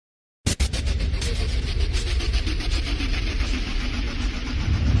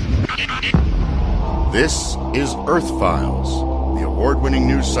This is Earth Files, the award-winning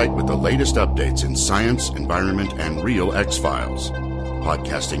news site with the latest updates in science, environment, and real X-Files.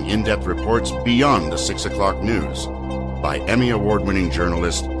 Podcasting in-depth reports beyond the 6 o'clock news by Emmy Award-winning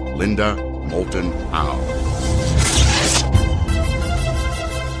journalist Linda Moulton Howe.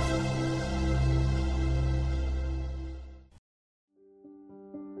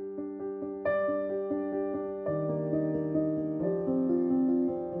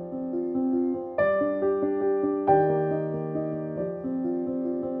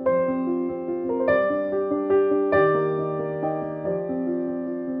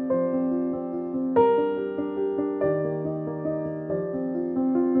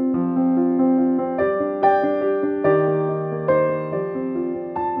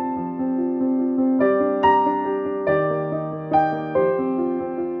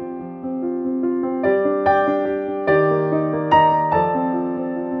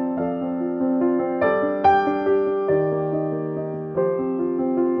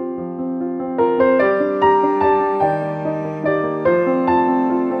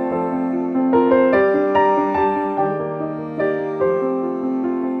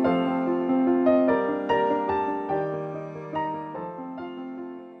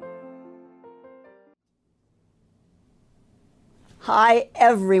 Hi,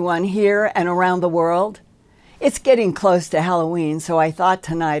 everyone here and around the world. It's getting close to Halloween, so I thought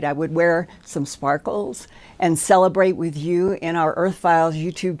tonight I would wear some sparkles and celebrate with you in our Earth Files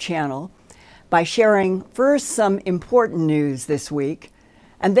YouTube channel by sharing first some important news this week,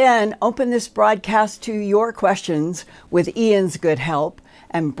 and then open this broadcast to your questions with Ian's good help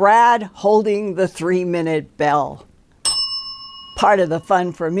and Brad holding the 3-minute bell. Part of the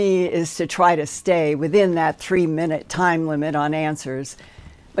fun for me is to try to stay within that 3-minute time limit on answers,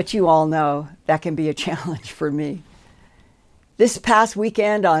 but you all know that can be a challenge for me. This past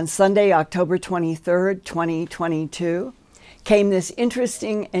weekend on Sunday, October 23rd, 2022, came this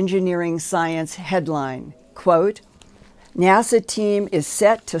interesting engineering science headline, quote, NASA team is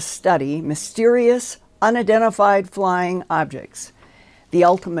set to study mysterious, unidentified flying objects. The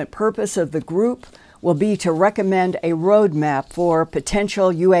ultimate purpose of the group will be to recommend a roadmap for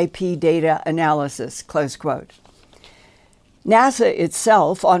potential UAP data analysis, close quote. NASA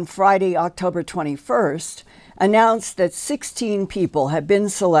itself, on Friday, October 21st, announced that 16 people have been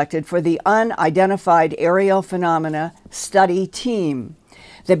selected for the Unidentified Aerial Phenomena Study Team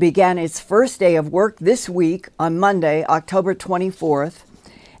that began its first day of work this week on Monday, October 24th,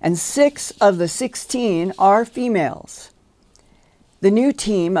 and 6 of the 16 are females. The new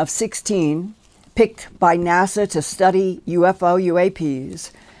team of 16 picked by NASA to study UFO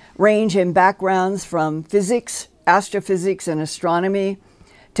UAPs range in backgrounds from physics, astrophysics and astronomy,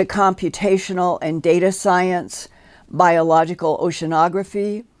 to computational and data science, biological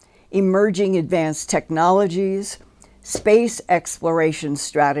oceanography, emerging advanced technologies, space exploration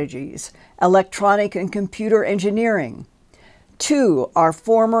strategies, electronic and computer engineering. 2 are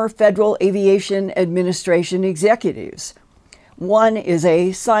former Federal Aviation Administration executives. 1 is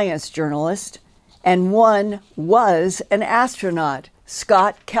a science journalist, and 1 was an astronaut,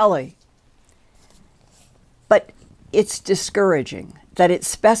 Scott Kelly. But it's discouraging that it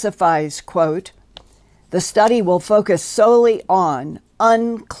specifies, quote, the study will focus solely on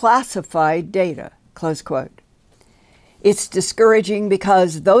unclassified data, close quote. It's discouraging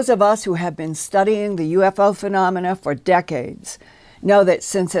because those of us who have been studying the UFO phenomena for decades know that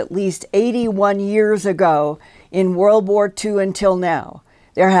since at least 81 years ago in World War II until now,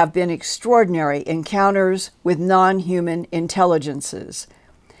 there have been extraordinary encounters with non-human intelligences.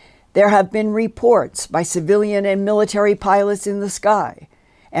 There have been reports by civilian and military pilots in the sky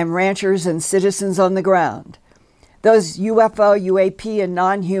and ranchers and citizens on the ground. Those UFO, UAP, and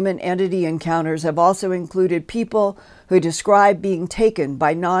non-human entity encounters have also included people who describe being taken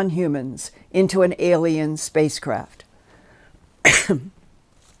by non-humans into an alien spacecraft.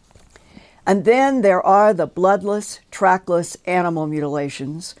 And then there are the bloodless, trackless animal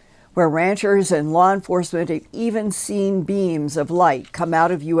mutilations, where ranchers and law enforcement have even seen beams of light come out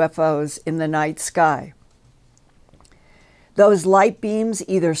of UFOs in the night sky. Those light beams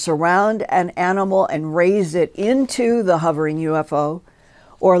either surround an animal and raise it into the hovering UFO,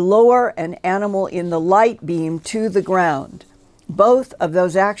 or lower an animal in the light beam to the ground. Both of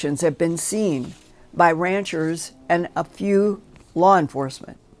those actions have been seen by ranchers and a few law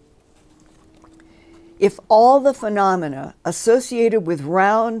enforcement. If all the phenomena associated with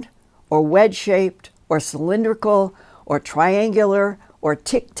round or wedge-shaped or cylindrical or triangular or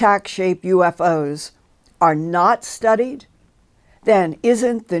tic-tac-shaped UFOs are not studied, then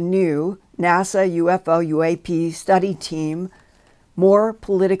isn't the new NASA UFO UAP study team more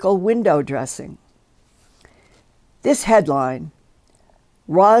political window dressing? This headline,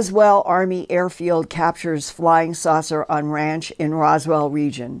 Roswell Army Airfield Captures Flying Saucer on Ranch in Roswell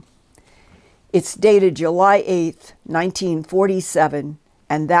Region. It's dated July 8th, 1947,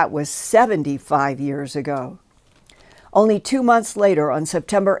 and that was 75 years ago. Only 2 months later, on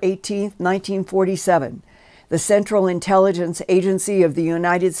September 18th, 1947, the Central Intelligence Agency of the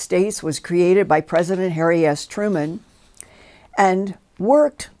United States was created by President Harry S. Truman and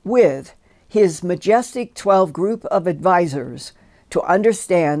worked with his majestic 12 group of advisors to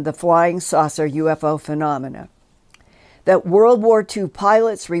understand the flying saucer UFO phenomena. That World War II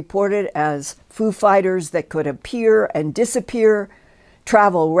pilots reported as Foo Fighters that could appear and disappear,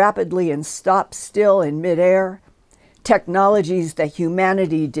 travel rapidly and stop still in midair, technologies that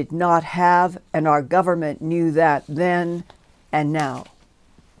humanity did not have, and our government knew that then and now.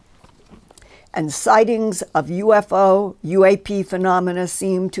 And sightings of UFO, UAP phenomena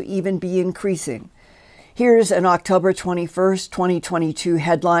seem to even be increasing. Here's an October 21st, 2022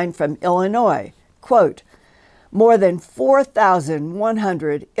 headline from Illinois. Quote, more than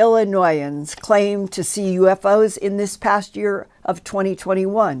 4,100 Illinoisans claimed to see UFOs in this past year of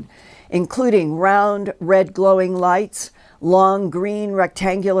 2021, including round, red glowing lights, long green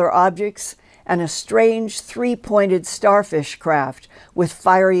rectangular objects, and a strange three-pointed starfish craft with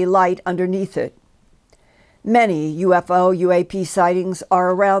fiery light underneath it. Many UFO, UAP sightings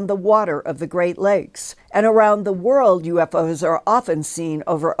are around the water of the Great Lakes, and around the world UFOs are often seen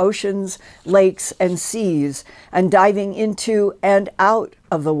over oceans, lakes, and seas, and diving into and out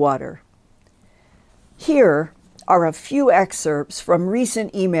of the water. Here are a few excerpts from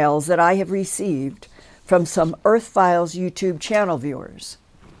recent emails that I have received from some Earth Files YouTube channel viewers.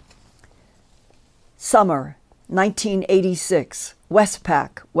 Summer, 1986,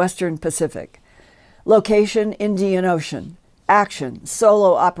 Westpac, Western Pacific. Location, Indian Ocean. Action,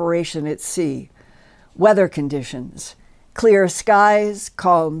 solo operation at sea. Weather conditions, clear skies,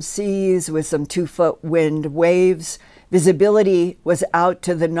 calm seas with some 2-foot wind waves. Visibility was out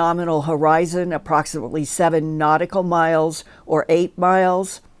to the nominal horizon, approximately 7 nautical miles or 8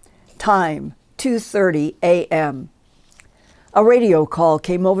 miles. Time, 2:30 a.m. A radio call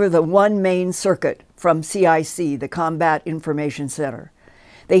came over the one main circuit from CIC, the Combat Information Center.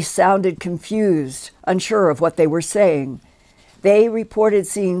 They sounded confused, unsure of what they were saying. They reported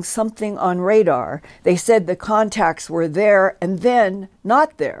seeing something on radar. They said the contacts were there and then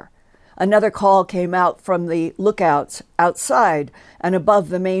not there. Another call came out from the lookouts outside and above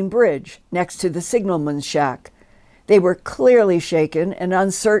the main bridge next to the signalman's shack. They were clearly shaken and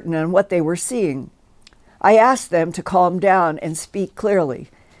uncertain on what they were seeing. I asked them to calm down and speak clearly.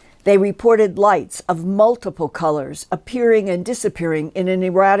 They reported lights of multiple colors appearing and disappearing in an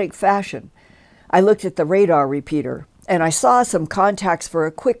erratic fashion. I looked at the radar repeater and I saw some contacts for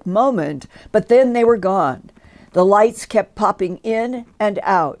a quick moment, but then they were gone. The lights kept popping in and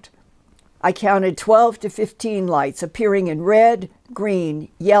out. I counted 12 to 15 lights appearing in red, green,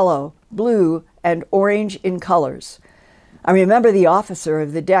 yellow, blue, and orange in colors. I remember the officer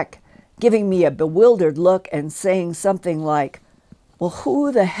of the deck giving me a bewildered look and saying something like, well,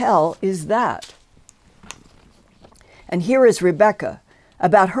 who the hell is that? And here is Rebecca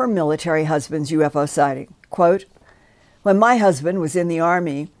about her military husband's UFO sighting. Quote, when my husband was in the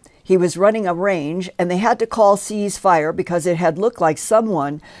Army, he was running a range and they had to call ceasefire because it had looked like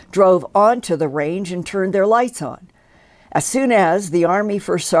someone drove onto the range and turned their lights on. As soon as the Army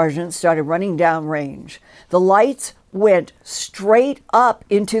First Sergeant started running down range, the lights went straight up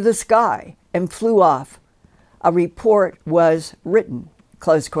into the sky and flew off. A report was written,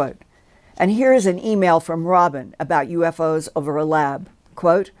 close quote. And here's an email from Robin about UFOs over a lab.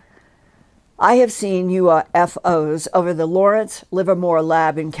 Quote, I have seen UFOs over the Lawrence Livermore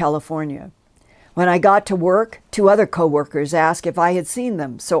lab in California. When I got to work, 2 other coworkers asked if I had seen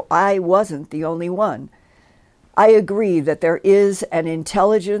them, so I wasn't the only one. I agree that there is an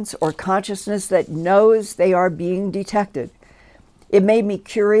intelligence or consciousness that knows they are being detected. It made me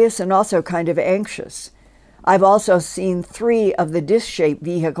curious and also kind of anxious. I've also seen 3 of the disc-shaped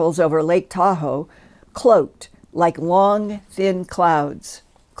vehicles over Lake Tahoe cloaked like long, thin clouds,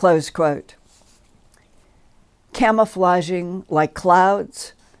 close quote. Camouflaging like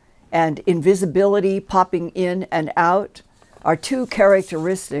clouds and invisibility popping in and out are 2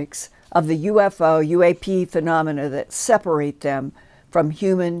 characteristics of the UFO, UAP phenomena that separate them from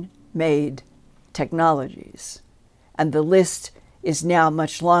human-made technologies. And the list is now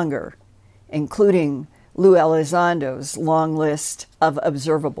much longer, including Lou Elizondo's long list of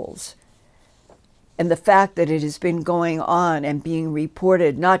observables. And the fact that it has been going on and being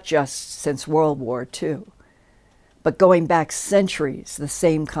reported not just since World War II, but going back centuries, the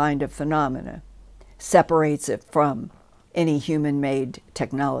same kind of phenomena. separates it from any human-made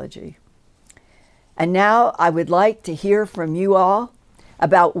technology. And now I would like to hear from you all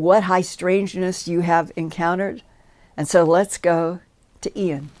about what high strangeness you have encountered. And so let's go to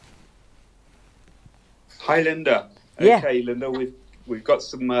Ian. Hi, Linda. Yeah. Okay, Linda, we've got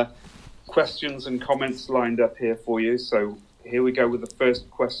some questions and comments lined up here for you. So here we go with the first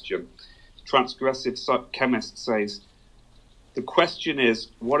question. Transgressive Chemist says, the question is,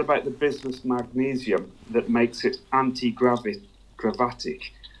 what about the bismuth magnesium that makes it anti-gravitic?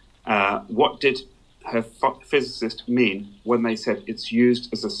 What did her physicist mean when they said it's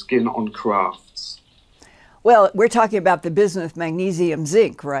used as a skin on crafts? Well, we're talking about the bismuth magnesium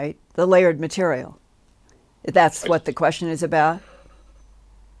zinc, right? The layered material. That's what the question is about,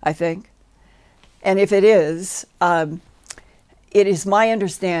 I think. And if it is my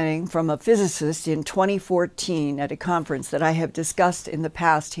understanding from a physicist in 2014 at a conference that I have discussed in the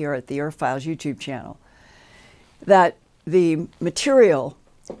past here at the Earth Files YouTube channel, that the material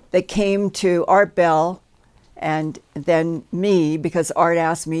that came to Art Bell and then me, because Art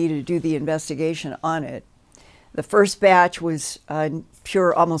asked me to do the investigation on it. The first batch was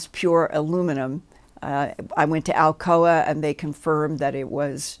almost pure aluminum. I went to Alcoa and they confirmed that it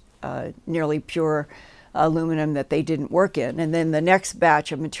was nearly pure aluminum that they didn't work in. And then the next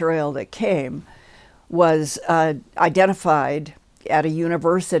batch of material that came was identified at a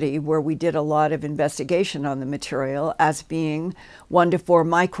university where we did a lot of investigation on the material as being 1 to 4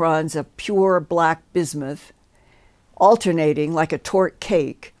 microns of pure black bismuth, alternating like a torte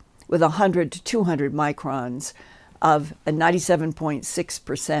cake with 100 to 200 microns of a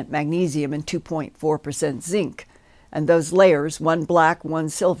 97.6% magnesium and 2.4% zinc. And those layers, one black, one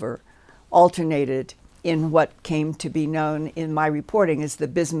silver, alternated in what came to be known in my reporting as the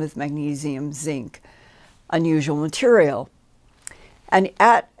bismuth magnesium zinc unusual material. And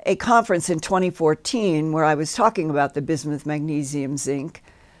at a conference in 2014 where I was talking about the bismuth magnesium zinc,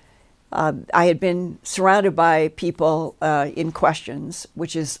 I had been surrounded by people in questions,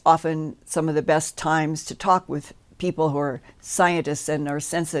 which is often some of the best times to talk with people who are scientists and are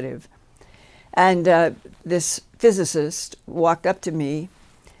sensitive. And this physicist walked up to me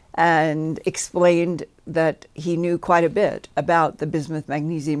and explained that he knew quite a bit about the bismuth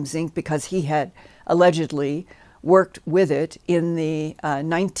magnesium zinc because he had allegedly worked with it in the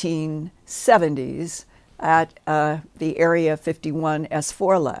 1970s at the Area 51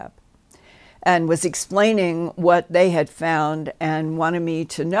 S4 lab, and was explaining what they had found and wanted me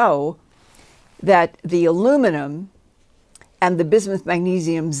to know that the aluminum and the bismuth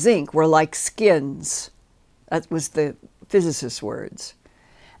magnesium zinc were like skins. That was the physicist's words.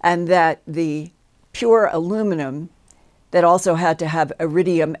 And that the pure aluminum that also had to have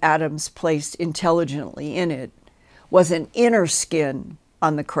iridium atoms placed intelligently in it was an inner skin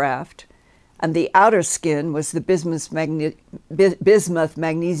on the craft, and the outer skin was the bismuth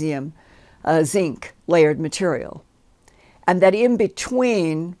magnesium zinc layered material. And that in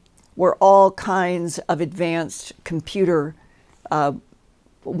between were all kinds of advanced computer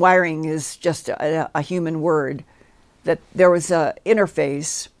wiring is just a human word, that there was an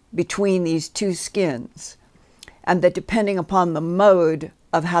interface between these two skins, and that depending upon the mode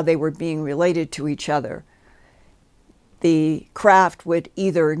of how they were being related to each other, the craft would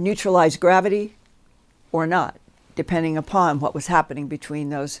either neutralize gravity or not, depending upon what was happening between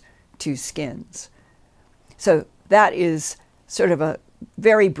those two skins. So that is sort of a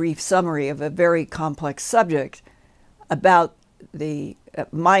very brief summary of a very complex subject about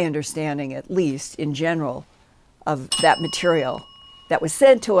my understanding, at least in general, of that material that was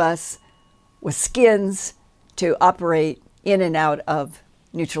sent to us with skins to operate in and out of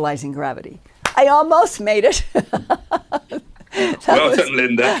neutralizing gravity. I almost made it. Well done,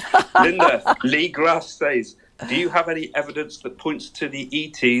 Linda. Linda, Lee Grass says, do you have any evidence that points to the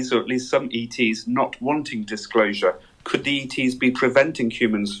ETs, or at least some ETs, not wanting disclosure? Could the ETs be preventing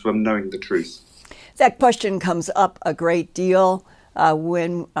humans from knowing the truth? That question comes up a great deal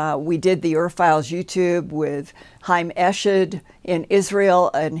when we did the Earth Files YouTube with Haim Eshed in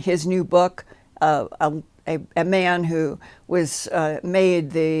Israel and his new book, a man who was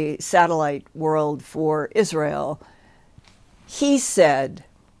made the satellite world for Israel. He said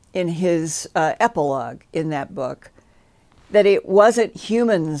in his epilogue in that book that it wasn't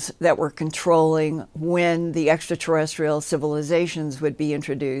humans that were controlling when the extraterrestrial civilizations would be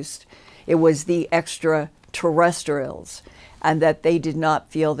introduced. It was the extraterrestrials, and that they did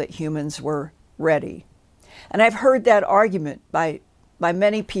not feel that humans were ready. And I've heard that argument by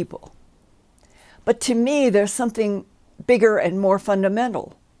many people. But to me, there's something bigger and more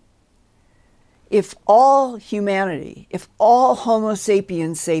fundamental. If all humanity, if all Homo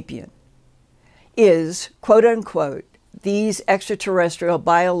sapiens sapien is, quote unquote, these extraterrestrial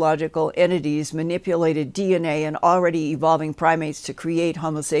biological entities manipulated DNA in already evolving primates to create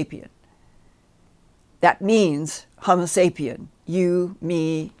Homo sapien. That means Homo sapien, you,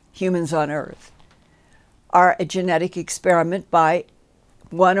 me, humans on Earth, are a genetic experiment by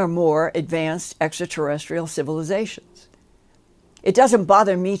one or more advanced extraterrestrial civilizations. It doesn't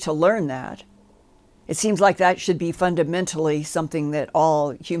bother me to learn that. It seems like that should be fundamentally something that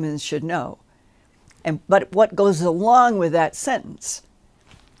all humans should know. But what goes along with that sentence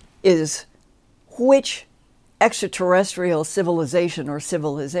is which extraterrestrial civilization or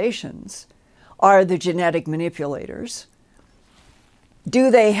civilizations are the genetic manipulators?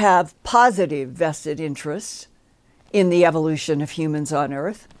 Do they have positive vested interests in the evolution of humans on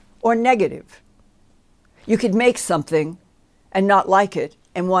Earth, or negative? You could make something and not like it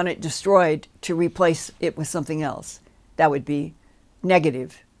and want it destroyed to replace it with something else. That would be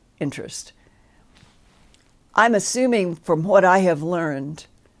negative interest. I'm assuming from what I have learned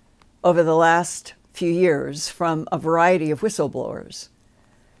over the last few years from a variety of whistleblowers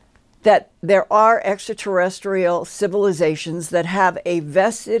that there are extraterrestrial civilizations that have a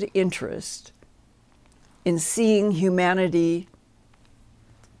vested interest in seeing humanity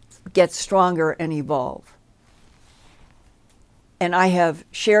get stronger and evolve. And I have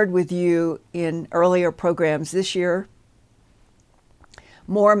shared with you in earlier programs this year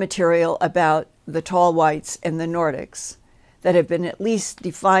more material about the tall whites and the Nordics that have been at least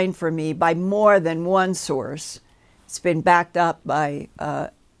defined for me by more than one source. It's been backed up by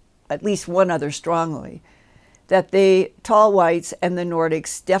at least one other strongly, that the tall whites and the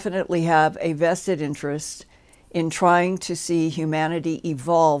Nordics definitely have a vested interest in trying to see humanity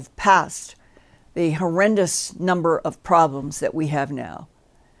evolve past the horrendous number of problems that we have now.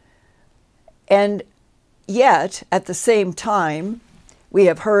 And yet, at the same time, we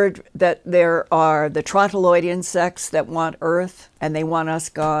have heard that there are the Trontoloidian sects that want Earth and they want us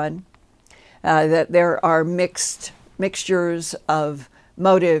gone, that there are mixtures of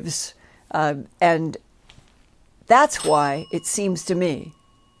motives, and that's why it seems to me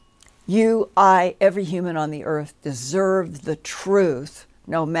you, I, every human on the Earth deserve the truth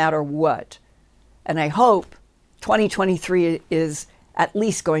no matter what. And I hope 2023 is at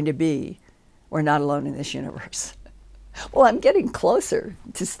least going to be we're not alone in this universe. Well, I'm getting closer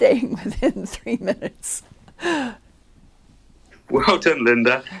to staying within 3 minutes. Well done,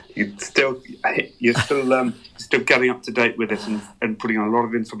 Linda. You're still getting up to date with this and putting a lot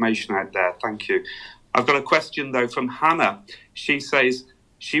of information out there. Thank you. I've got a question, though, from Hannah. She says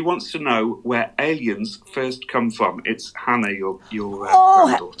she wants to know where aliens first come from. It's Hannah, your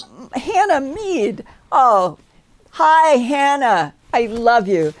granddaughter. Hannah Mead. Oh, hi, Hannah. I love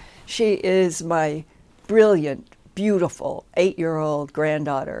you. She is my brilliant, beautiful 8-year-old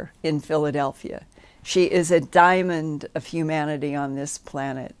granddaughter in Philadelphia. She is a diamond of humanity on this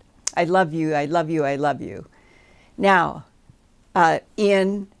planet. I love you, I love you, I love you. Now,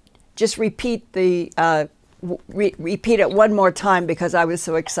 Ian, just repeat repeat it one more time because I was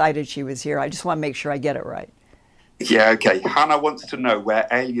so excited she was here. I just want to make sure I get it right. Yeah, okay. Hannah wants to know where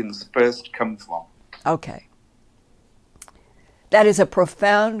aliens first come from. Okay. That is a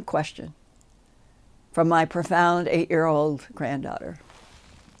profound question from my profound 8-year-old granddaughter.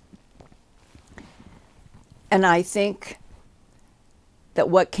 And I think that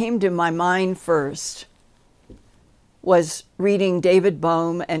what came to my mind first was reading David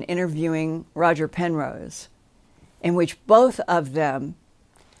Bohm and interviewing Roger Penrose, in which both of them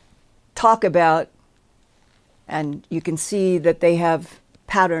talk about, and you can see that they have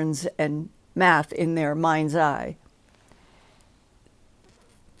patterns and math in their mind's eye,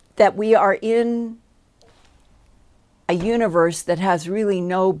 that we are in a universe that has really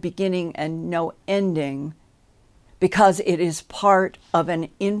no beginning and no ending, because it is part of an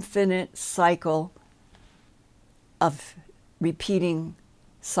infinite cycle of repeating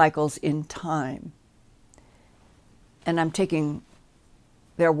cycles in time. And I'm taking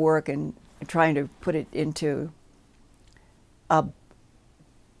their work and trying to put it into a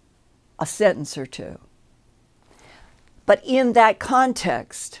sentence or two. But in that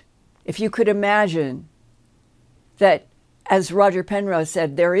context, if you could imagine that, as Roger Penrose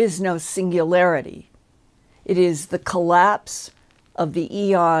said, there is no singularity. It is the collapse of the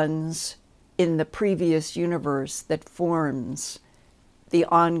eons in the previous universe that forms the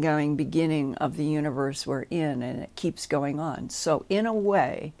ongoing beginning of the universe we're in, and it keeps going on. So in a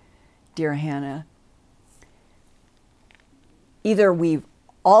way, dear Hannah, either we've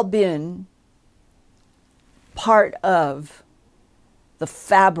all been part of the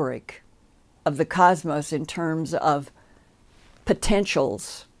fabric of the cosmos in terms of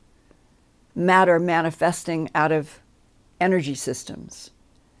potentials matter manifesting out of energy systems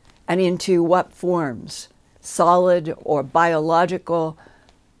and into what forms, solid or biological,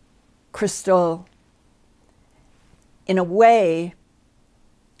 crystal. In a way,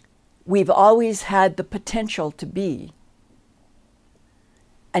 we've always had the potential to be.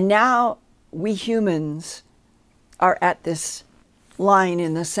 And now we humans are at this line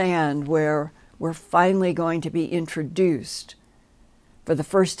in the sand where we're finally going to be introduced for the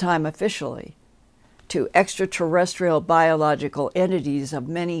first time officially to extraterrestrial biological entities of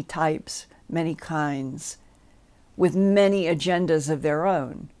many types, many kinds, with many agendas of their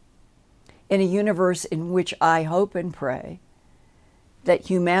own, in a universe in which I hope and pray that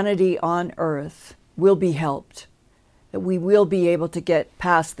humanity on Earth will be helped, that we will be able to get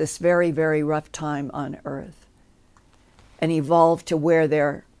past this very, very rough time on Earth and evolve to where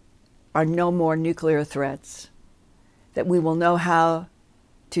there are no more nuclear threats, that we will know how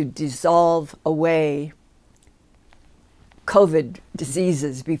to dissolve away COVID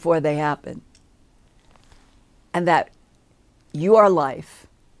diseases before they happen, and that your life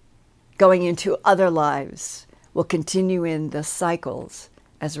going into other lives will continue in the cycles,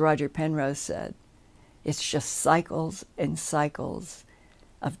 as Roger Penrose said. It's just cycles and cycles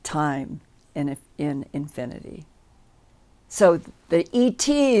of time in infinity. So the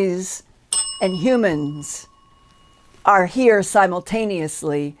ETs and humans are here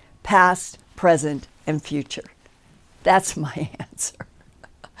simultaneously, past, present, and future. That's my answer.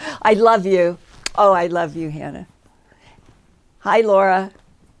 I love you. Oh, I love you, Hannah. Hi, Laura.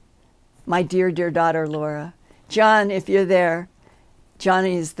 My dear, dear daughter, Laura. John, if you're there,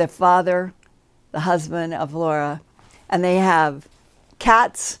 Johnny is the father, the husband of Laura, and they have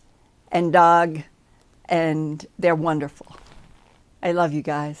cats and dog, and they're wonderful. I love you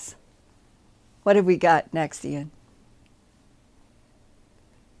guys. What have we got next, Ian?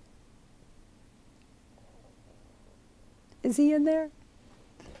 Is he in there?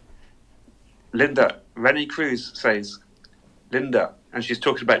 Linda, Rennie Cruz says, Linda, and she's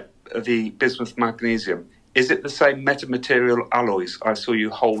talking about the bismuth magnesium. Is it the same metamaterial alloys I saw you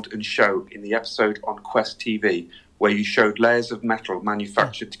hold and show in the episode on Quest TV, where you showed layers of metal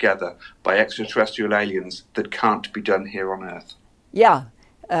manufactured together by extraterrestrial aliens that can't be done here on Earth? Yeah,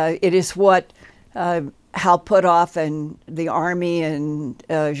 it is what Hal Puthoff and the Army and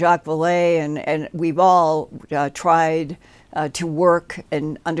Jacques Vallée and we've all tried to work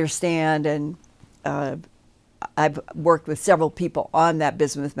and understand, and I've worked with several people on that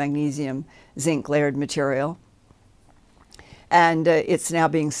bismuth magnesium zinc layered material, and it's now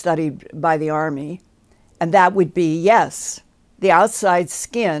being studied by the Army. And that would be, yes, the outside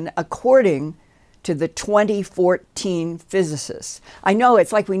skin according to the 2014 physicists. I know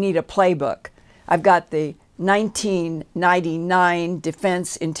it's like we need a playbook. I've got the 1999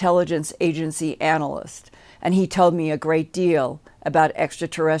 Defense Intelligence Agency analyst, and he told me a great deal about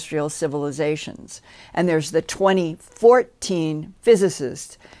extraterrestrial civilizations. And there's the 2014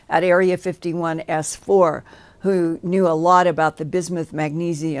 physicist at Area 51S4 who knew a lot about the bismuth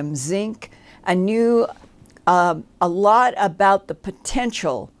magnesium zinc and knew a lot about the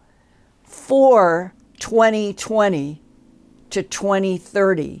potential for 2020 to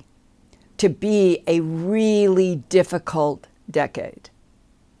 2030 to be a really difficult decade.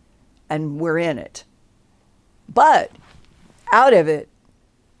 And we're in it. But out of it,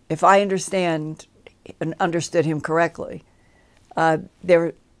 if I understand and understood him correctly,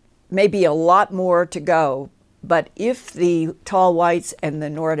 there may be a lot more to go. But if the Tall Whites and the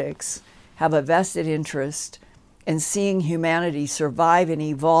Nordics have a vested interest in seeing humanity survive and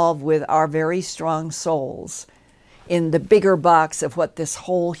evolve with our very strong souls in the bigger box of what this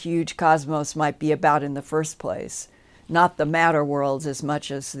whole huge cosmos might be about in the first place, not the matter worlds as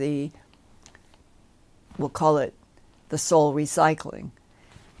much as the, we'll call it the soul recycling,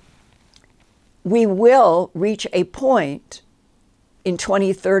 we will reach a point in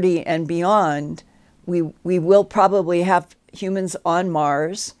 2030 and beyond. We will probably have humans on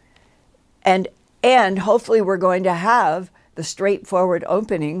Mars, and hopefully we're going to have the straightforward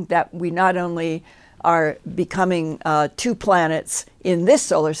opening that we not only are becoming 2 planets in this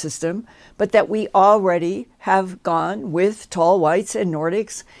solar system, but that we already have gone with Tall Whites and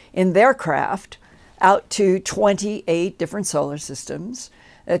Nordics in their craft out to 28 different solar systems,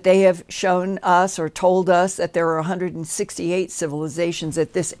 that they have shown us or told us that there are 168 civilizations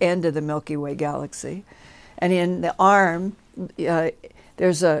at this end of the Milky Way galaxy. And in the arm,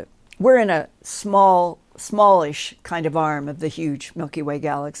 we're in a smallish kind of arm of the huge Milky Way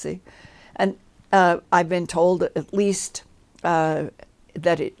galaxy. And I've been told at least that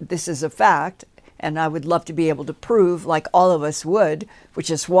this is a fact, And I would love to be able to prove, like all of us would, which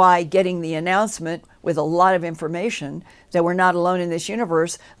is why getting the announcement with a lot of information that we're not alone in this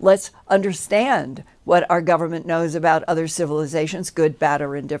universe. Let's understand what our government knows about other civilizations, good, bad,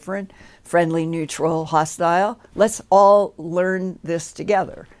 or indifferent, friendly, neutral, hostile. Let's all learn this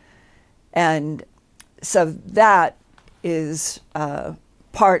together. And so that is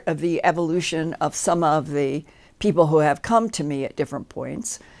part of the evolution of some of the people who have come to me at different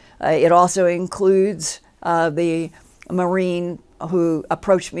points. It also includes the Marine who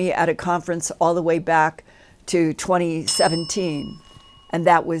approached me at a conference all the way back to 2017, and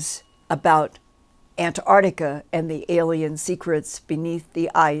that was about Antarctica and the alien secrets beneath the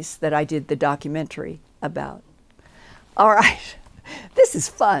ice that I did the documentary about. All right, this is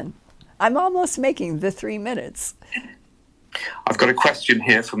fun. I'm almost making the 3 minutes. I've got a question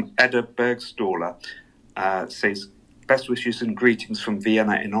here from Edda Bergstaller. Says, best wishes and greetings from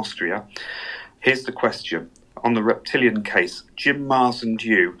Vienna in Austria. Here's the question. On the reptilian case, Jim Marrs and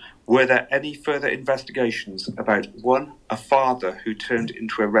you, were there any further investigations about, one, a father who turned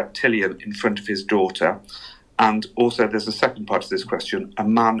into a reptilian in front of his daughter, and also there's a second part to this question, a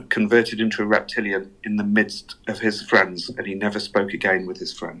man converted into a reptilian in the midst of his friends, and he never spoke again with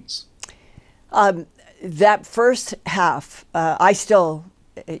his friends? That first half, I still,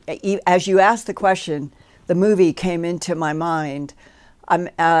 as you asked the question, the movie came into my mind. I'm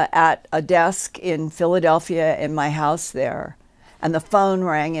at a desk in Philadelphia in my house there, and the phone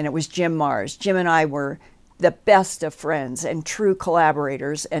rang, and it was Jim Marrs. Jim and I were the best of friends and true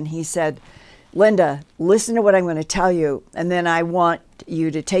collaborators, and he said, Linda, listen to what I'm going to tell you, and then I want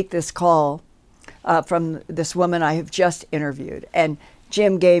you to take this call from this woman I have just interviewed. And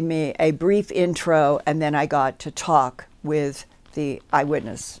Jim gave me a brief intro, and then I got to talk with the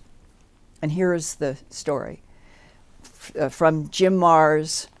eyewitness. And here's the story. From Jim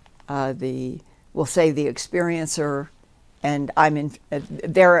Marrs, we'll say the experiencer, and I'm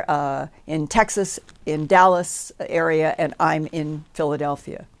they're in Texas, in Dallas area, and I'm in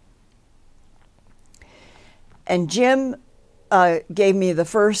Philadelphia. And Jim gave me the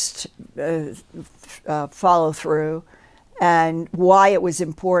first follow through, and why it was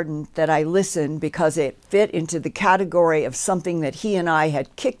important that I listened, because it fit into the category of something that he and I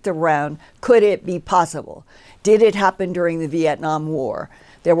had kicked around. Could it be possible? Did it happen during the Vietnam War?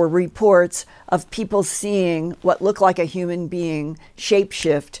 There were reports of people seeing what looked like a human being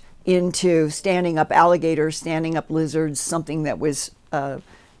shapeshift into standing up alligators, standing up lizards, something that was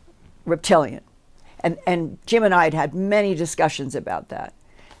reptilian. And Jim and I had had many discussions about that.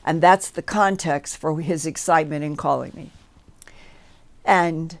 And that's the context for his excitement in calling me.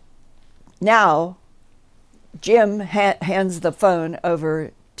 And now Jim hands the phone over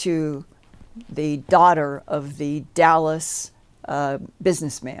to the daughter of the Dallas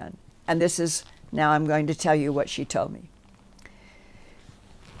businessman. And this is, now I'm going to tell you what she told me.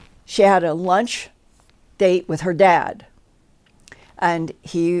 She had a lunch date with her dad, and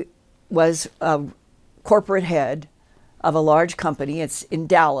he was a corporate head of a large company. It's in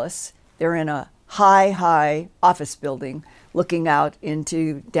Dallas. They're in a high office building looking out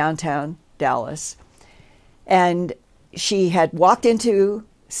into downtown Dallas. And she had walked in to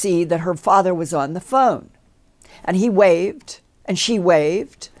see that her father was on the phone. And he waved, and she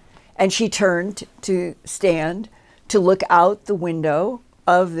waved, and she turned to stand to look out the window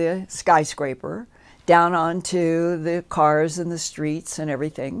of the skyscraper down onto the cars and the streets and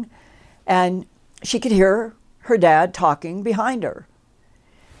everything. And she could hear her dad talking behind her.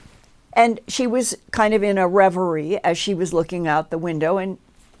 And she was kind of in a reverie as she was looking out the window. And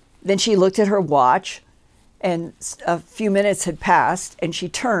then she looked at her watch, and a few minutes had passed, and she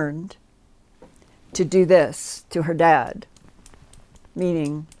turned to do this to her dad,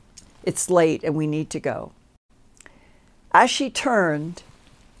 meaning it's late and we need to go. As she turned,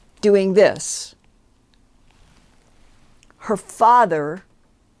 doing this, her father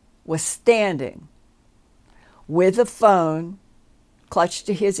was standing with a phone clutched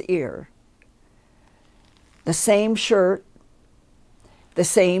to his ear, the same shirt, the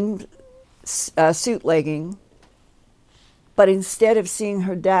same suit legging, but instead of seeing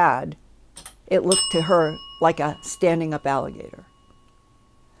her dad, it looked to her like a standing up alligator.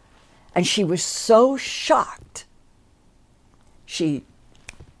 And she was so shocked, she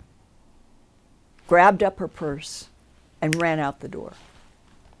grabbed up her purse and ran out the door.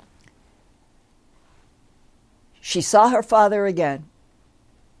 She saw her father again,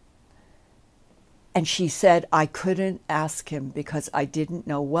 and she said, I couldn't ask him because I didn't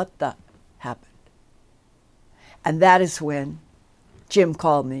know what the happened. And that is when Jim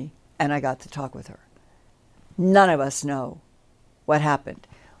called me and I got to talk with her. None of us know what happened.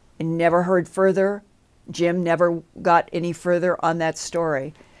 never heard further. Jim never got any further on that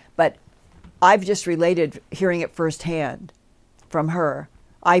story. But I've just related hearing it firsthand from her.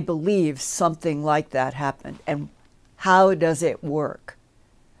 I believe something like that happened. And how does it work?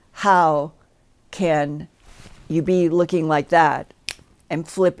 How can you be looking like that and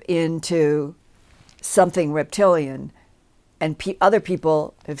flip into something reptilian? And other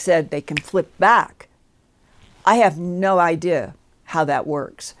people have said they can flip back. I have no idea how that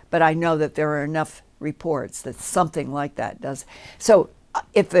works, but I know that there are enough reports that something like that does. So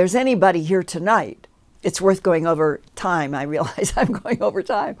if there's anybody here tonight, it's worth going over time. I realize I'm going over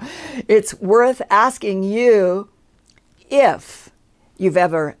time. It's worth asking you if you've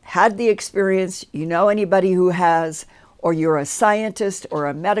ever had the experience, you know anybody who has, or you're a scientist or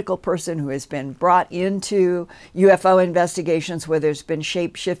a medical person who has been brought into UFO investigations where there's been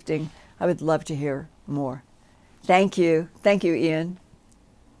shape-shifting. I would love to hear more. Thank you. Thank you, Ian.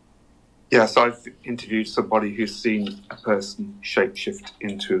 Yes, I've interviewed somebody who's seen a person shapeshift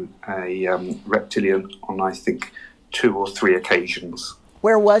into a reptilian on, I think, 2 or 3 occasions.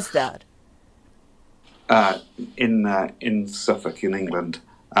 Where was that? In Suffolk, in England.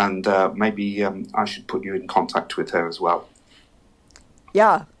 And maybe I should put you in contact with her as well.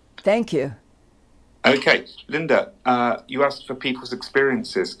 Yeah, thank you. Okay, Linda, you asked for people's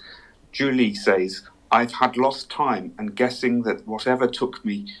experiences. Julie says, I've had lost time and guessing that whatever took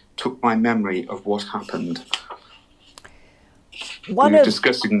me took my memory of what happened. We were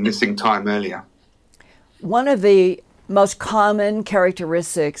discussing missing time earlier. One of the most common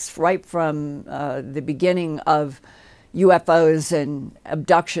characteristics right from the beginning of UFOs and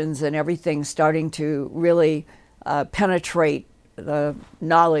abductions and everything starting to really penetrate the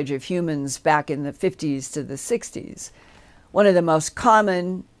knowledge of humans back in the 50s to the 60s. One of the most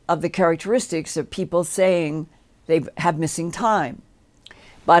common of the characteristics of people saying they have missing time.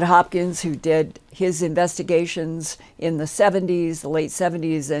 Bud Hopkins, who did his investigations in the 70s, the late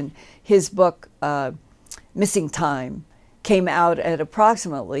 70s, and his book, Missing Time, came out at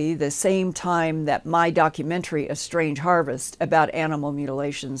approximately the same time that my documentary, A Strange Harvest, about animal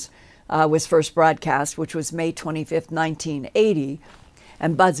mutilations was first broadcast, which was May 25th, 1980.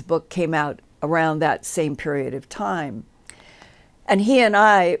 And Bud's book came out around that same period of time. And he and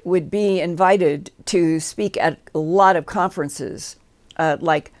I would be invited to speak at a lot of conferences,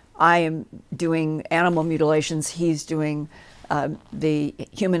 like I am doing animal mutilations, he's doing the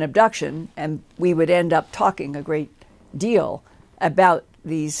human abduction, and we would end up talking a great deal about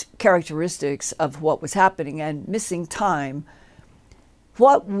these characteristics of what was happening and missing time.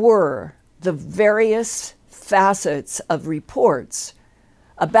 What were the various facets of reports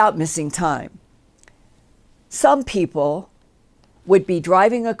about missing time? Some people would be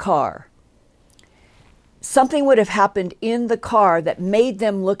driving a car. Something would have happened in the car that made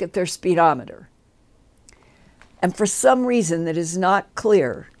them look at their speedometer. And for some reason that is not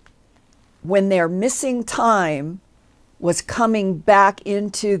clear, when their missing time was coming back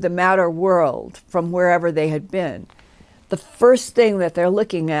into the matter world from wherever they had been, the first thing that they're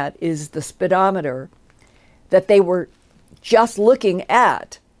looking at is the speedometer that they were just looking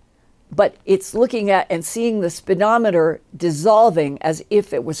at, but it's looking at and seeing the speedometer dissolving as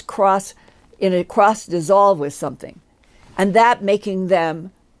if it was in a cross dissolve with something. And that making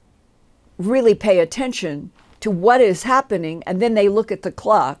them really pay attention to what is happening. And then they look at the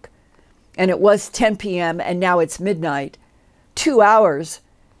clock, and it was 10 p.m. and now it's midnight, 2 hours.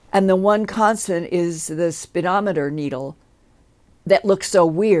 And the one constant is the speedometer needle that looks so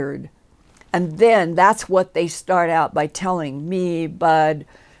weird. And then that's what they start out by telling me, Bud,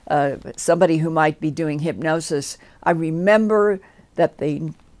 somebody who might be doing hypnosis. I remember that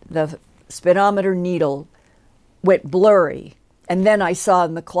the speedometer needle went blurry, and then I saw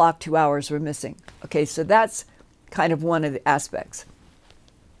in the clock 2 hours were missing. Okay, so that's kind of one of the aspects.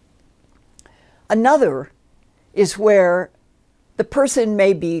 Another is where the person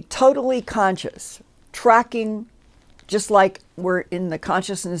may be totally conscious, tracking just like we're in the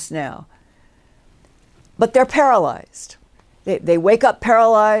consciousness now, but they're paralyzed. They wake up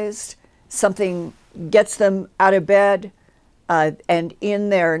paralyzed, something gets them out of bed, and in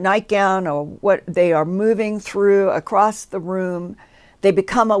their nightgown or what they are moving through across the room, they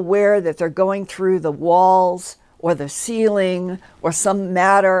become aware that they're going through the walls or the ceiling or some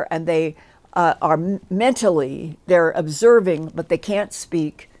matter, and they are mentally, they're observing, but they can't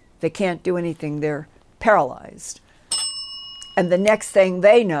speak, they can't do anything, they're paralyzed. And the next thing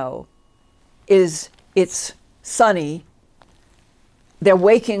they know is it's sunny, they're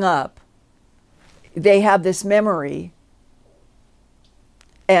waking up, they have this memory,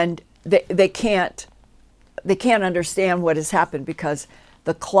 and they can't understand what has happened because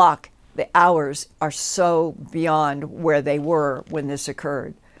the clock, the hours are so beyond where they were when this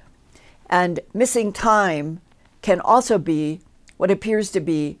occurred. And missing time can also be what appears to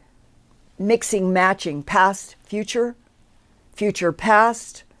be mixing, matching past, future, future,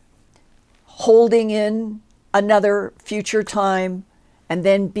 past, holding in another future time, and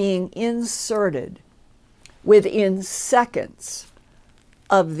then being inserted within seconds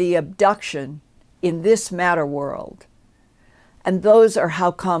of the abduction in this matter world. And those are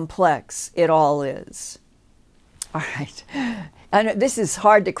how complex it all is. All right. And this is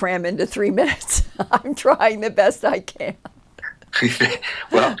hard to cram into 3 minutes. I'm trying the best I can.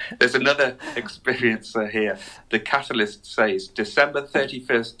 Well, there's another experiencer here. The Catalyst says, December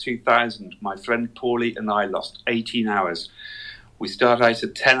 31st, 2000, my friend Paulie and I lost 18 hours. We started out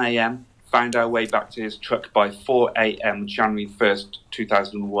at 10 a.m., found our way back to his truck by 4 a.m., January 1st,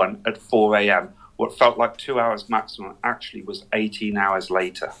 2001, at 4 a.m. What felt like 2 hours maximum actually was 18 hours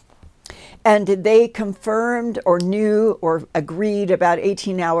later. And did they confirmed or knew or agreed about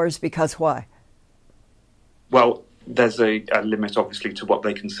 18 hours because why? Well, there's a limit, obviously, to what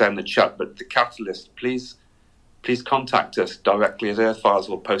they can say in the chat, but the Catalyst, please contact us directly at Earthfiles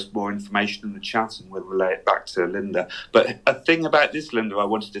or post more information in the chat and we'll relay it back to Linda. But a thing about this, Linda, I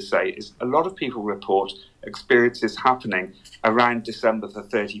wanted to say is a lot of people report experiences happening around December the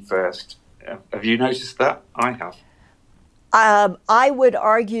 31st. Have you noticed that? I have. I would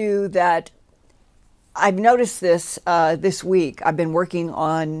argue that I've noticed this this week. I've been working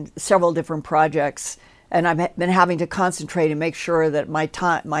on several different projects, and I've been having to concentrate and make sure that my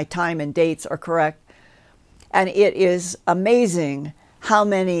time and dates are correct. And it is amazing how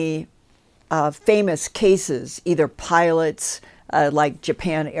many famous cases, either pilots like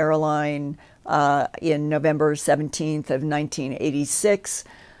Japan Airline in November 17th of 1986,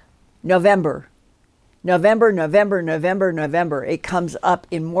 November. It comes up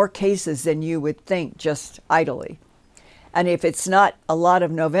in more cases than you would think just idly. And if it's not a lot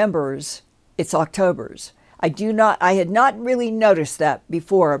of Novembers, it's Octobers. I had not really noticed that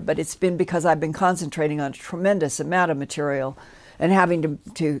before, but it's been because I've been concentrating on a tremendous amount of material and having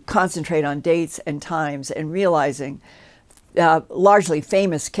to concentrate on dates and times and realizing largely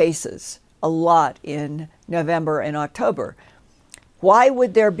famous cases a lot in November and October. Why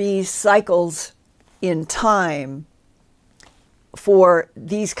would there be cycles in time for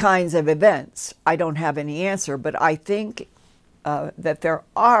these kinds of events? I don't have any answer, but I think that there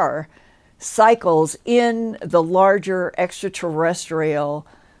are cycles in the larger extraterrestrial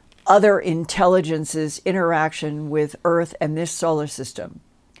other intelligences' interaction with Earth and this solar system.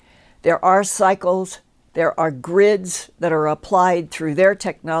 There are cycles, there are grids that are applied through their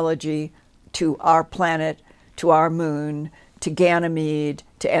technology to our planet, to our moon, to Ganymede,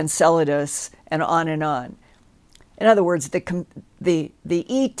 to Enceladus, and on and on. In other words, the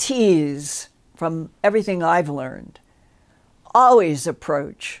ETs, from everything I've learned, always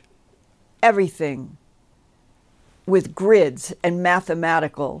approach everything with grids and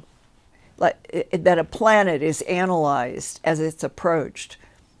mathematical, that a planet is analyzed as it's approached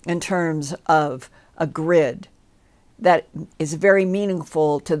in terms of a grid that is very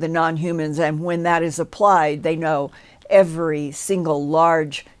meaningful to the non-humans. And when that is applied, they know every single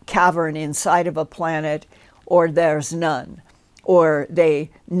large cavern inside of a planet, or there's none, or they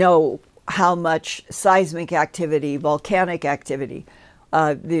know how much seismic activity, volcanic activity,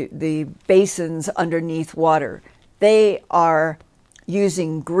 the basins underneath water. They are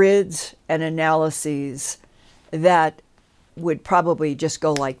using grids and analyses that would probably just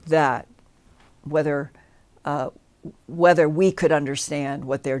go like that, whether we could understand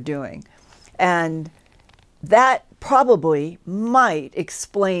what they're doing. And that probably might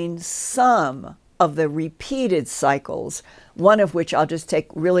explain some of the repeated cycles, one of which I'll just take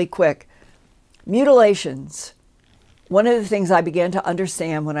really quick. Mutilations. One of the things I began to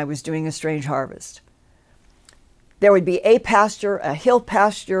understand when I was doing A Strange Harvest. There would be a pasture, a hill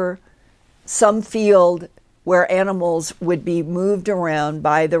pasture, some field where animals would be moved around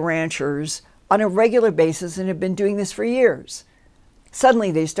by the ranchers on a regular basis and have been doing this for years.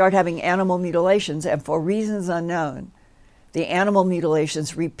 Suddenly they start having animal mutilations, and for reasons unknown, the animal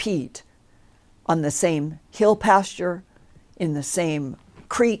mutilations repeat on the same hill pasture, in the same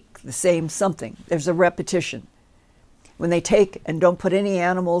creek, the same something. There's a repetition. When they take and don't put any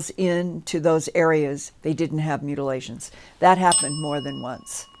animals into those areas, they didn't have mutilations. That happened more than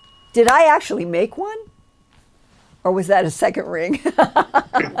once. Did I actually make one? Or was that a second ring?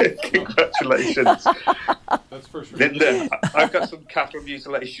 Congratulations. That's for sure. Linda, I've got some cattle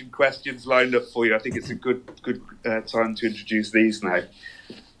mutilation questions lined up for you. I think it's a good time to introduce these now.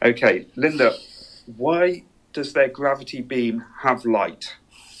 Okay, Linda, why does their gravity beam have light?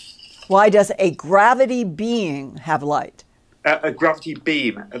 Why does a gravity being have light? A gravity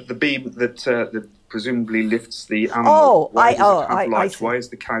beam, the beam that presumably lifts the animal. Why does it have light? Why is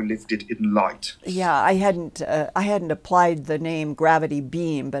the cow lifted in light? Yeah, I hadn't applied the name gravity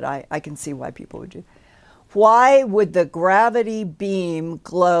beam, but I can see why people would do. Why would the gravity beam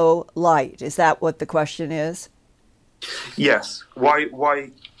glow light? Is that what the question is? Yes.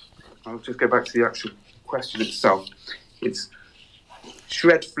 Why? I'll just go back to the actual question itself. It's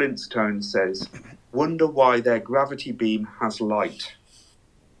Shred Flintstone says, wonder why their gravity beam has light.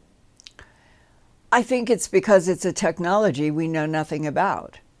 I think it's because it's a technology we know nothing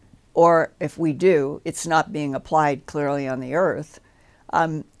about. Or if we do, it's not being applied clearly on the Earth.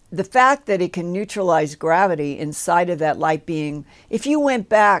 The fact that it can neutralize gravity inside of that light being, if you went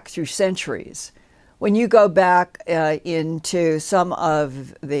back through centuries, when you go back into some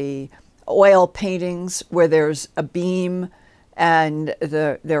of the oil paintings where there's a beam and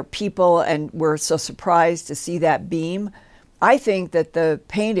there are people and we're so surprised to see that beam, I think that the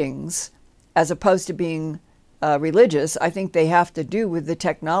paintings, as opposed to being religious, I think they have to do with the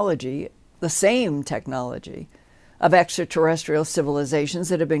technology, the same technology of extraterrestrial civilizations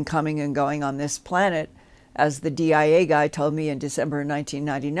that have been coming and going on this planet. As the DIA guy told me in December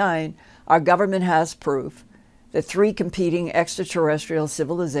 1999, our government has proof that 3 competing extraterrestrial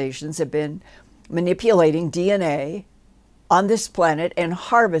civilizations have been manipulating DNA on this planet and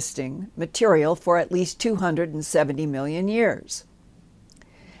harvesting material for at least 270 million years.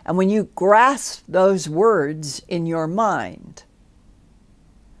 And when you grasp those words in your mind,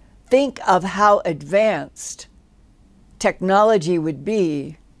 think of how advanced technology would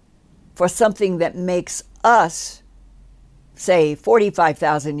be for something that makes us, say,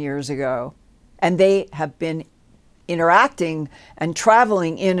 45,000 years ago, and they have been interacting and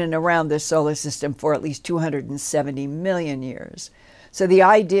traveling in and around the solar system for at least 270 million years. So the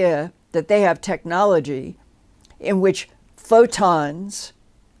idea that they have technology in which photons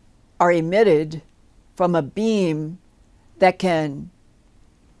are emitted from a beam that can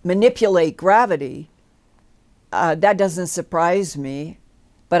manipulate gravity, that doesn't surprise me,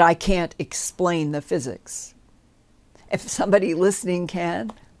 but I can't explain the physics. If somebody listening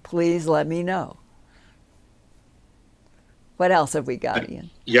can, please let me know. What else have we got, Ian?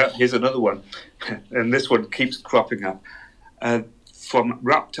 Yeah, here's another one. And this one keeps cropping up. From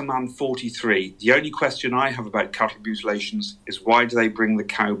Raptorman43, the only question I have about cattle mutilations is why do they bring the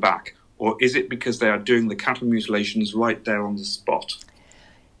cow back? Or is it because they are doing the cattle mutilations right there on the spot?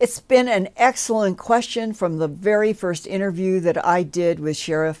 It's been an excellent question from the very first interview that I did with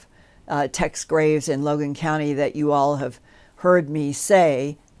Sheriff Tex Graves in Logan County that you all have heard me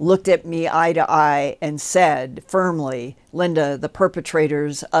say, looked at me eye to eye and said firmly, Linda, the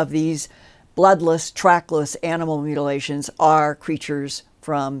perpetrators of these bloodless, trackless animal mutilations are creatures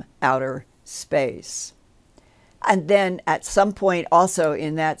from outer space. And then at some point also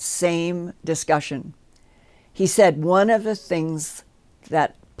in that same discussion, he said one of the things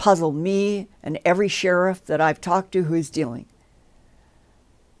that puzzled me and every sheriff that I've talked to who's dealing,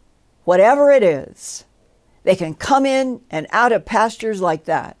 whatever it is, they can come in and out of pastures like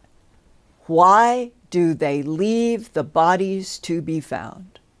that. Why do they leave the bodies to be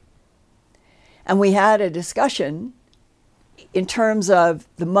found? And we had a discussion in terms of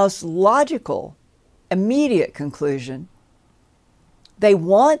the most logical, immediate conclusion. They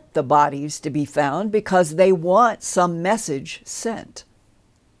want the bodies to be found because they want some message sent.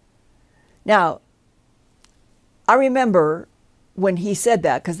 Now, I remember when he said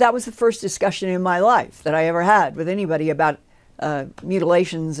that, because that was the first discussion in my life that I ever had with anybody about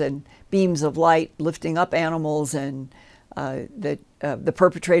mutilations and beams of light lifting up animals, and that the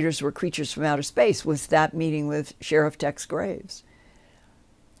perpetrators were creatures from outer space, was that meeting with Sheriff Tex Graves.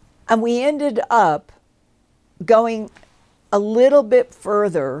 And we ended up going a little bit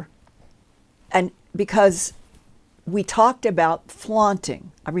further, and because we talked about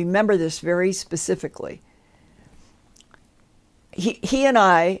flaunting. I remember this very specifically. He and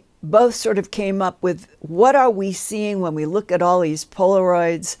I both sort of came up with, what are we seeing when we look at all these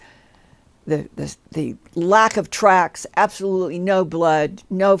Polaroids, the lack of tracks, absolutely no blood,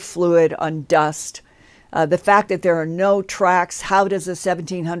 no fluid on dust, the fact that there are no tracks. How does a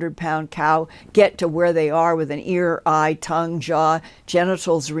 1,700-pound cow get to where they are with an ear, eye, tongue, jaw,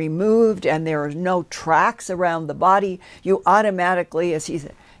 genitals removed, and there are no tracks around the body? You automatically, as he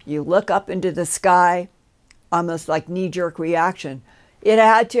said, you look up into the sky, almost like knee-jerk reaction. It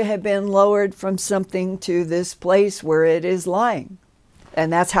had to have been lowered from something to this place where it is lying.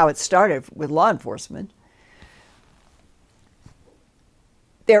 And that's how it started with law enforcement.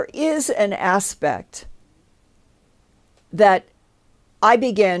 There is an aspect that I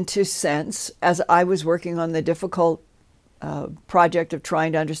began to sense as I was working on the difficult project of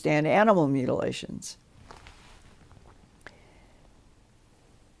trying to understand animal mutilations.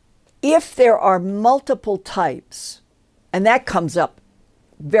 If there are multiple types, and that comes up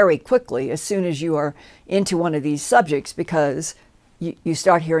very quickly as soon as you are into one of these subjects, because you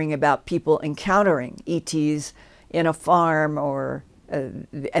start hearing about people encountering ETs in a farm or and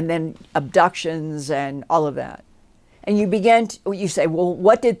then abductions and all of that. And you say, well,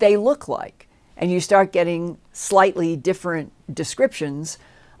 what did they look like? And you start getting slightly different descriptions.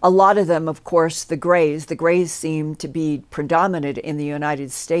 A lot of them, of course, the Greys seem to be predominant in the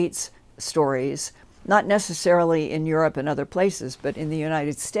United States stories, not necessarily in Europe and other places, but in the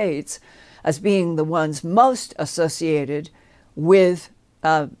United States, as being the ones most associated with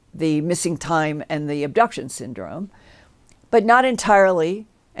the missing time and the abduction syndrome, but not entirely.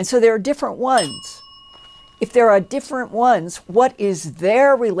 And so there are different ones. If there are different ones, what is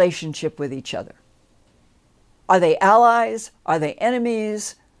their relationship with each other? Are they allies? Are they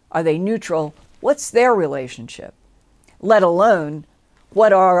enemies? Are they neutral? What's their relationship? Let alone,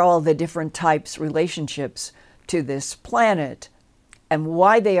 what are all the different types' relationships to this planet and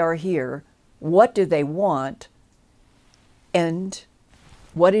why they are here? What do they want? And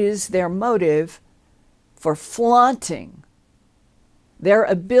what is their motive for flaunting their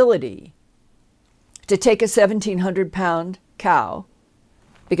ability to take a 1,700-pound cow,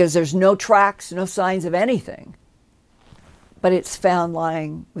 because there's no tracks, no signs of anything, but it's found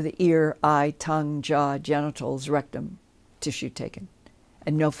lying with the ear, eye, tongue, jaw, genitals, rectum, tissue taken,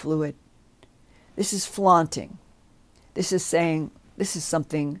 and no fluid. This is flaunting. This is saying, this is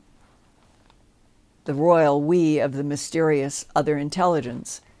something the royal we of the mysterious other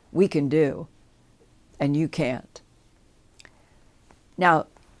intelligence, we can do, and you can't. Now,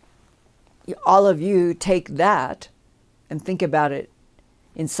 all of you take that and think about it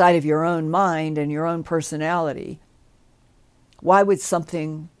inside of your own mind and your own personality. Why would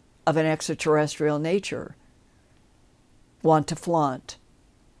something of an extraterrestrial nature want to flaunt?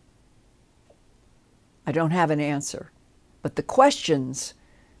 I don't have an answer, but the questions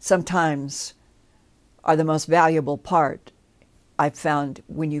sometimes are the most valuable part. I've found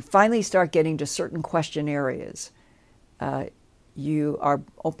when you finally start getting to certain question areas, you are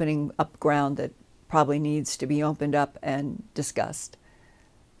opening up ground that probably needs to be opened up and discussed.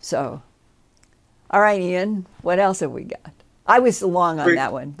 So, all right, Ian, what else have we got? I was long on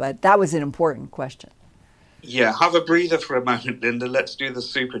that one, but that was an important question. Yeah, have a breather for a moment, Linda. Let's do the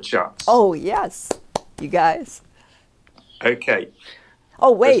super chats. Oh, yes, you guys. Okay.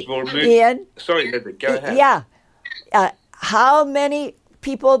 Oh, wait, Ian. Sorry, Linda, go ahead. Yeah. How many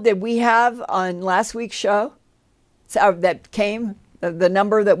people did we have on last week's show that came, the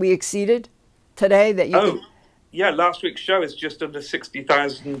number that we exceeded today? Yeah, last week's show is just under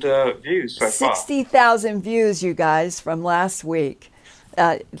 60,000 views so far. 60,000 views, you guys, from last week.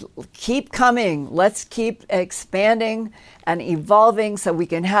 Keep coming. Let's keep expanding and evolving so we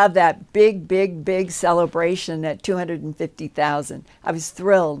can have that big, big, big celebration at 250,000. I was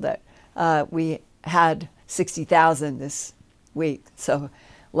thrilled that we had 60,000 this week. So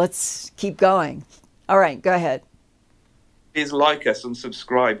let's keep going. All right, go ahead. Please like us and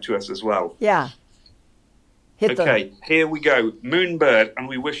subscribe to us as well. Yeah. Okay, here we go. Moonbird, and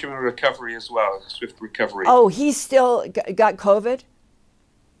we wish him a recovery as well, a swift recovery. Oh, he's still got COVID?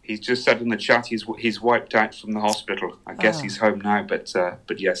 He's just said in the chat he's wiped out from the hospital. I guess he's home now, but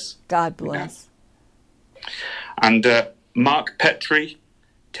yes. God bless. And Mark Petrie,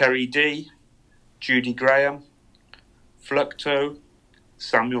 Terry D, Judy Graham, Flucto,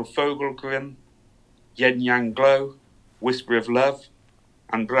 Samuel Fogelgrim, Yen Yang Glow, Whisper of Love,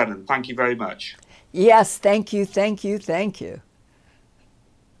 and Brennan. Thank you very much. Yes, thank you, thank you, thank you.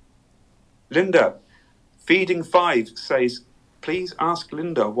 Linda, Feeding 5 says, please ask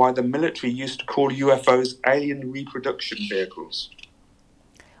Linda why the military used to call UFOs alien reproduction vehicles.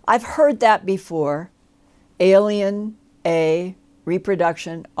 I've heard that before. Alien A,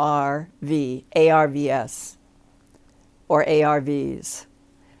 reproduction RV, ARVS, or ARVs.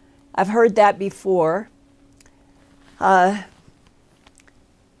 I've heard that before.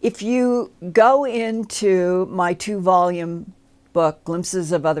 If you go into my 2-volume book,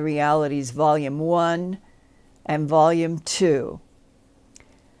 Glimpses of Other Realities, Volume 1 and Volume 2,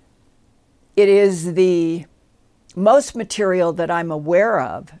 it is the most material that I'm aware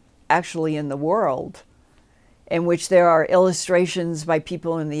of, actually in the world, in which there are illustrations by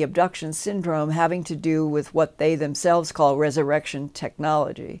people in the abduction syndrome having to do with what they themselves call resurrection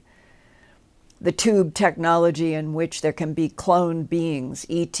technology. The tube technology in which there can be cloned beings,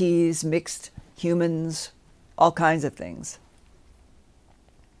 ETs, mixed humans, all kinds of things.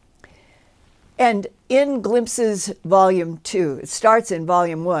 And in Glimpses Volume 2, it starts in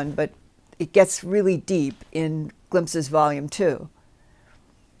Volume 1, but it gets really deep in Glimpses Volume 2.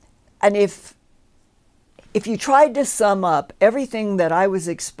 And if you tried to sum up everything that I was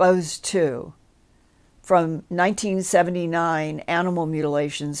exposed to from 1979 animal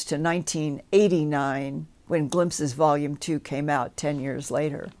mutilations to 1989 when Glimpses Volume 2 came out 10 years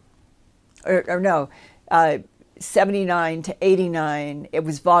later, 79 to 89, it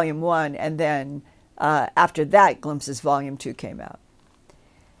was Volume 1, and then after that, Glimpses Volume 2 came out.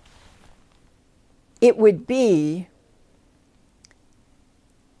 It would be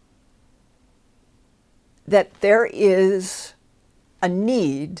that there is a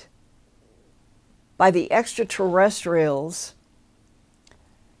need by the extraterrestrials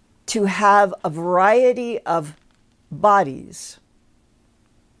to have a variety of bodies,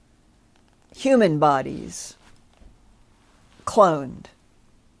 human bodies, cloned,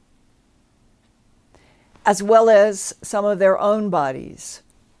 as well as some of their own bodies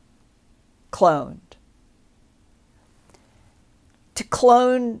cloned. To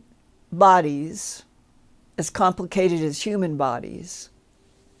clone bodies as complicated as human bodies,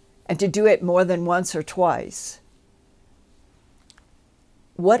 and to do it more than once or twice,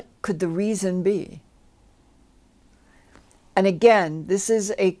 what could the reason be? And again, this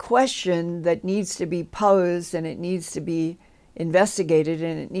is a question that needs to be posed, and it needs to be investigated,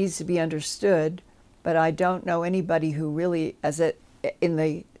 and it needs to be understood, but I don't know anybody who really, in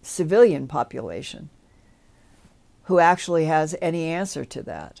the civilian population, who actually has any answer to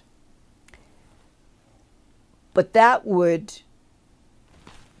that. But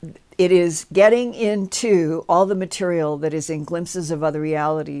it is getting into all the material that is in Glimpses of Other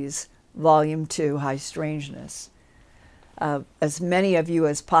Realities, Volume 2, High Strangeness. As many of you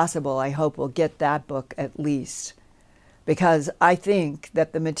as possible, I hope, will get that book at least, because I think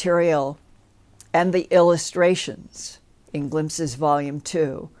that the material and the illustrations in Glimpses Volume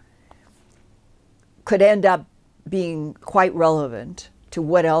 2 could end up being quite relevant to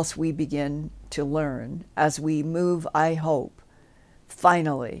what else we begin to learn as we move, I hope,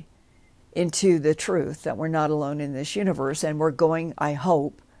 finally into the truth that we're not alone in this universe, and we're going, I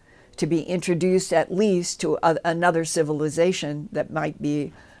hope, to be introduced at least to another civilization that might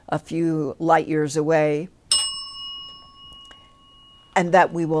be a few light years away, and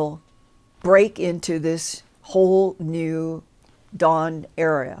that we will break into this whole new dawn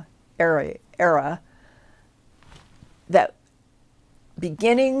era that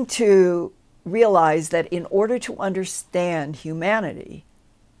beginning to realize that in order to understand humanity,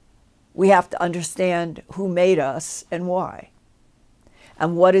 we have to understand who made us and why,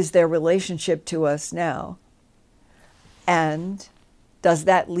 and what is their relationship to us now. And does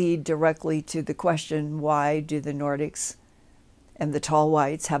that lead directly to the question, why do the Nordics and the tall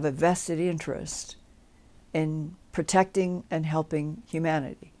whites have a vested interest in protecting and helping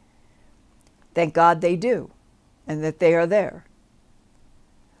humanity? Thank God they do, and that they are there.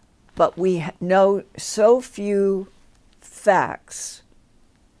 But we know so few facts,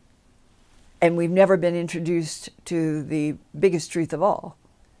 and we've never been introduced to the biggest truth of all.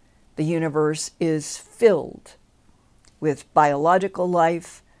 The universe is filled with biological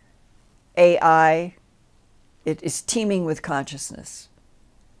life, AI. It is teeming with consciousness.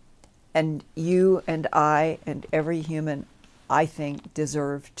 And you and I and every human, I think,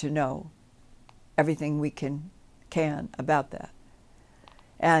 deserve to know everything we can about that.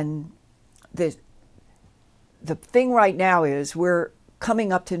 And the thing right now is we're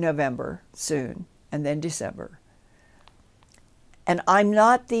coming up to November soon, and then December. And I'm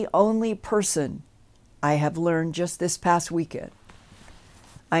not the only person, I have learned just this past weekend,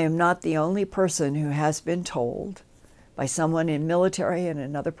 I am not the only person who has been told by someone in military and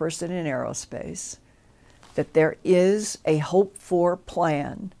another person in aerospace that there is a hoped-for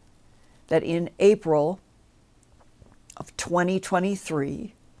plan that in April of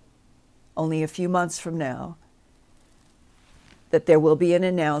 2023, only a few months from now, that there will be an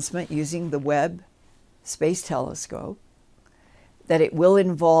announcement using the Webb Space Telescope, that it will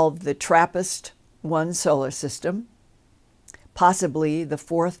involve the TRAPPIST-1 solar system, possibly the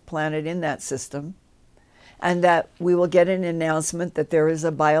fourth planet in that system, and that we will get an announcement that there is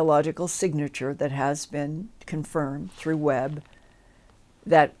a biological signature that has been confirmed through Webb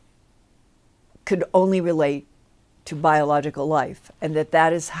that could only relate to biological life, and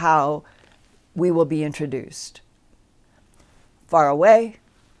that is how we will be introduced. Far away.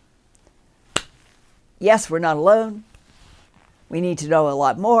 Yes, we're not alone. We need to know a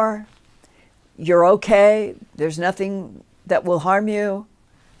lot more. You're okay. There's nothing that will harm you.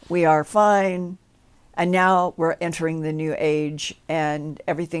 We are fine. And now we're entering the new age, and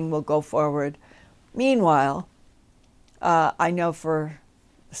everything will go forward. Meanwhile, I know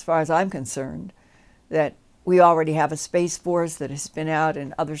as far as I'm concerned, that we already have a Space Force that has been out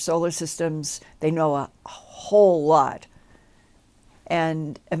in other solar systems. They know a whole lot.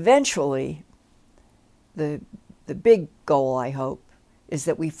 And eventually, the big goal, I hope, is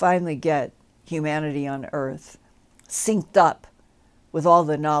that we finally get humanity on Earth synced up with all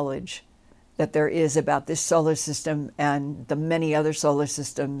the knowledge that there is about this solar system and the many other solar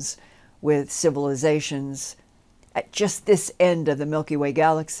systems with civilizations at just this end of the Milky Way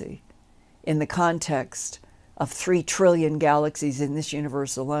galaxy, in the context of 3 trillion galaxies in this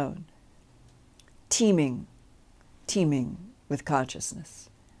universe alone, teeming with consciousness.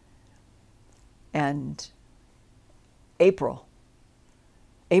 And April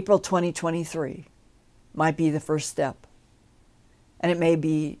 2023 might be the first step. And it may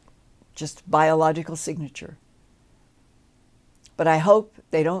be just biological signature. But I hope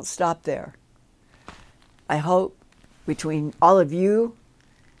they don't stop there. I hope between all of you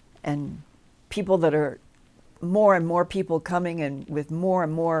and people that are more and more people coming and with more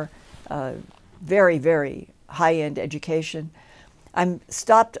and more very, very high-end education. I'm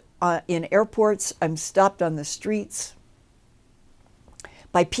stopped in airports. I'm stopped on the streets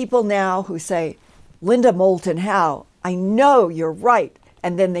by people now who say, Linda Moulton Howe, I know you're right.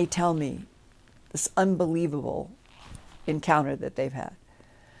 And then they tell me this unbelievable encounter that they've had.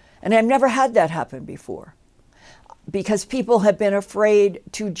 And I've never had that happen before, because people have been afraid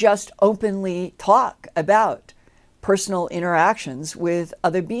to just openly talk about personal interactions with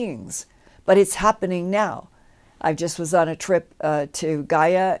other beings. But it's happening now. I just was on a trip to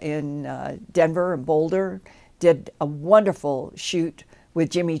Gaia in Denver and Boulder, did a wonderful shoot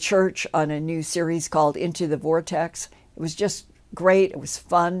with Jimmy Church on a new series called Into the Vortex. It was just great. It was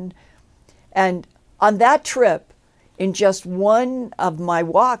fun. And on that trip, in just one of my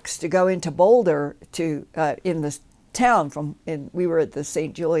walks to go into Boulder to in the town we were at the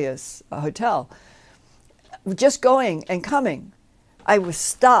St. Julius Hotel, just going and coming, I was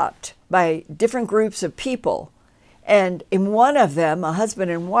stopped by different groups of people. And in one of them, a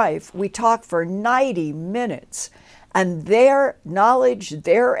husband and wife, we talked for 90 minutes. And their knowledge,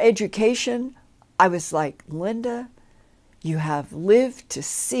 their education, I was like, Linda, you have lived to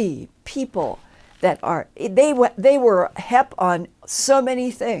see people that they were hep on so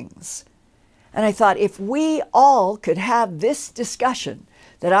many things. And I thought, if we all could have this discussion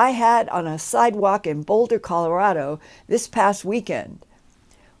that I had on a sidewalk in Boulder, Colorado this past weekend,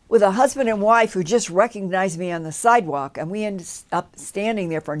 with a husband and wife who just recognized me on the sidewalk, and we ended up standing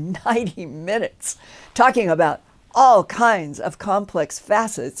there for 90 minutes talking about all kinds of complex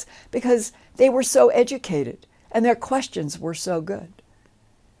facets because they were so educated and their questions were so good.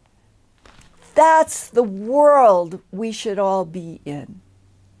 That's the world we should all be in.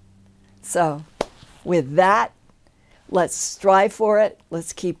 So with that, let's strive for it.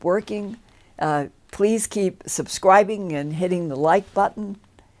 Let's keep working. Please keep subscribing and hitting the like button.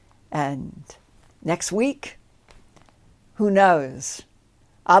 And next week, who knows?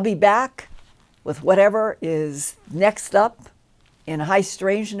 I'll be back with whatever is next up in High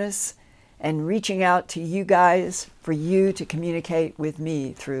Strangeness and reaching out to you guys for you to communicate with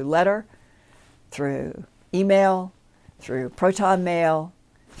me through letter, through email, through Proton Mail,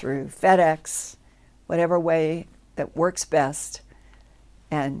 through FedEx, whatever way that works best.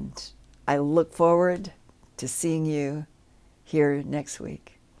 And I look forward to seeing you here next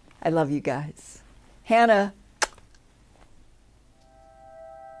week. I love you guys. Hannah.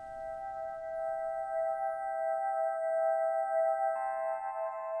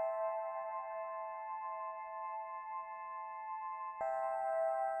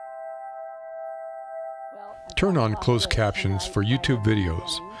 Turn on closed captions for YouTube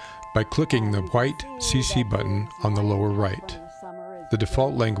videos by clicking the white CC button on the lower right. The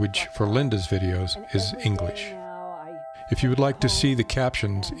default language for Linda's videos is English. If you would like to see the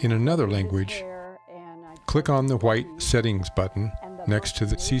captions in another language, click on the white settings button next to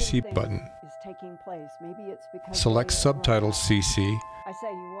the CC button. Select Subtitles CC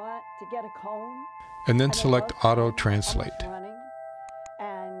and then select Auto Translate.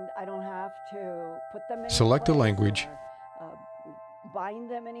 Select a language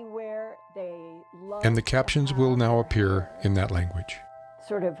and the captions will now appear in that language.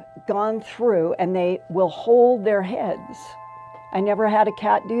 Sort of gone through and they will hold their heads. I never had a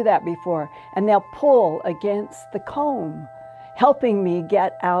cat do that before. And they'll pull against the comb, helping me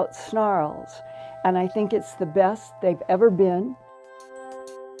get out snarls. And I think it's the best they've ever been.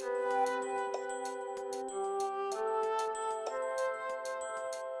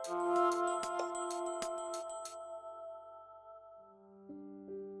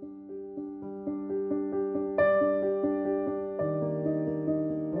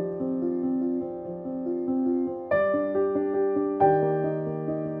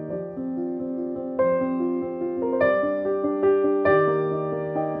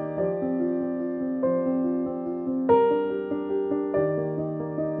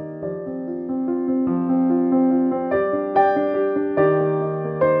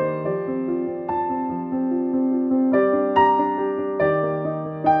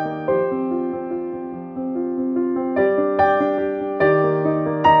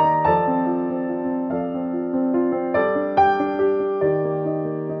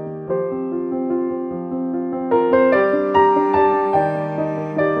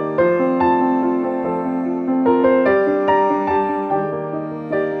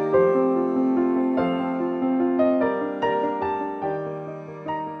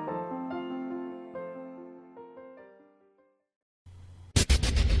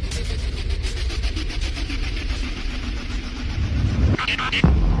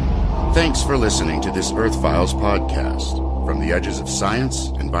 Thanks for listening to this Earth Files podcast from the edges of science,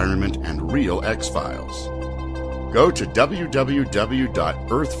 environment, and real X-Files. Go to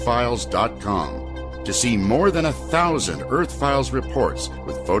www.earthfiles.com to see more than 1,000 Earth Files reports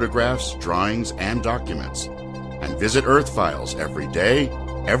with photographs, drawings, and documents. And visit Earth Files every day,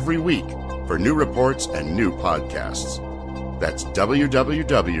 every week for new reports and new podcasts. That's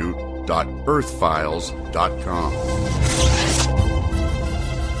www.earthfiles.com.